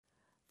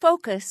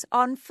Focus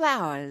on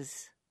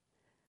flowers.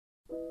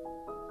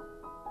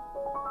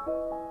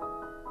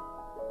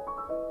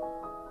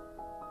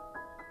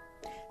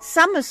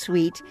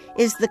 Summersweet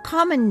is the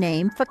common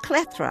name for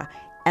clethra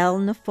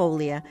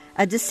alnifolia,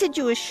 a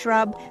deciduous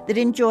shrub that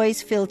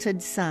enjoys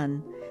filtered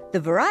sun.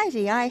 The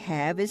variety I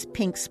have is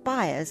pink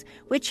spires,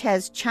 which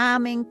has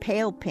charming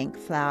pale pink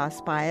flower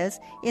spires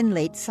in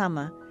late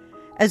summer.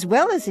 As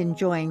well as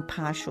enjoying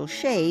partial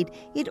shade,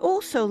 it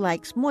also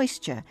likes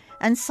moisture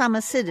and some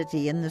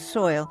acidity in the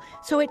soil,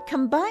 so it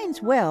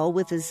combines well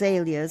with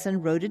azaleas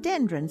and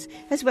rhododendrons,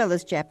 as well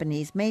as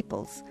Japanese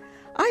maples.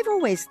 I've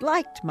always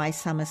liked my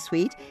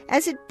summersweet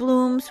as it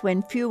blooms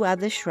when few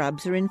other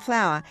shrubs are in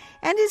flower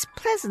and is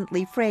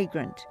pleasantly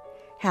fragrant.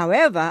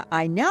 However,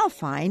 I now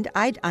find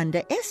I'd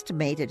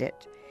underestimated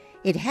it.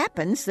 It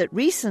happens that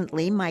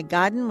recently my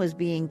garden was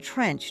being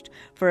trenched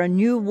for a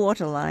new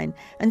water line,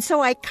 and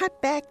so I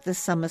cut back the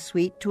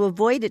summersweet to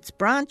avoid its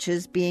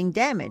branches being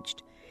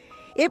damaged.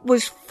 It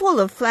was full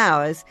of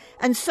flowers,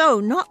 and so,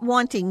 not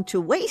wanting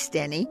to waste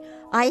any,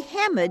 I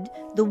hammered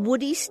the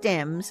woody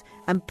stems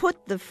and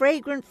put the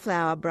fragrant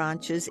flower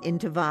branches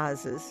into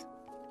vases.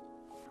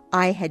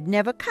 I had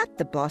never cut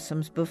the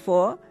blossoms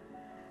before.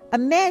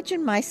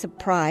 Imagine my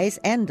surprise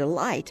and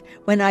delight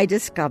when I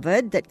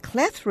discovered that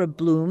clethra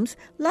blooms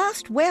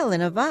last well in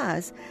a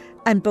vase,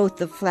 and both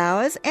the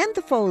flowers and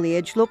the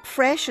foliage look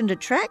fresh and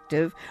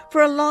attractive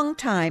for a long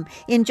time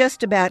in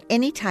just about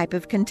any type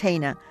of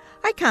container.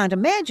 I can't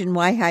imagine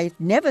why I'd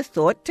never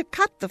thought to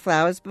cut the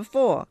flowers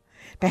before.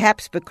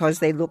 Perhaps because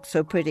they look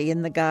so pretty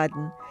in the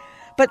garden.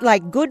 But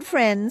like good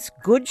friends,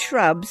 good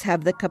shrubs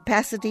have the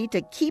capacity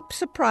to keep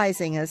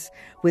surprising us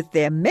with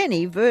their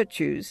many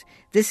virtues.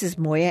 This is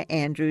Moya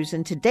Andrews,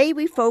 and today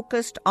we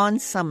focused on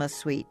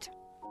summersweet.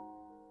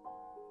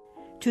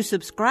 To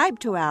subscribe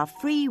to our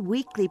free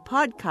weekly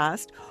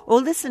podcast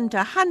or listen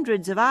to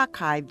hundreds of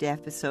archived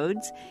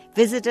episodes,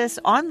 visit us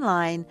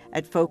online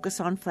at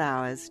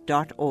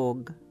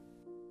focusonflowers.org.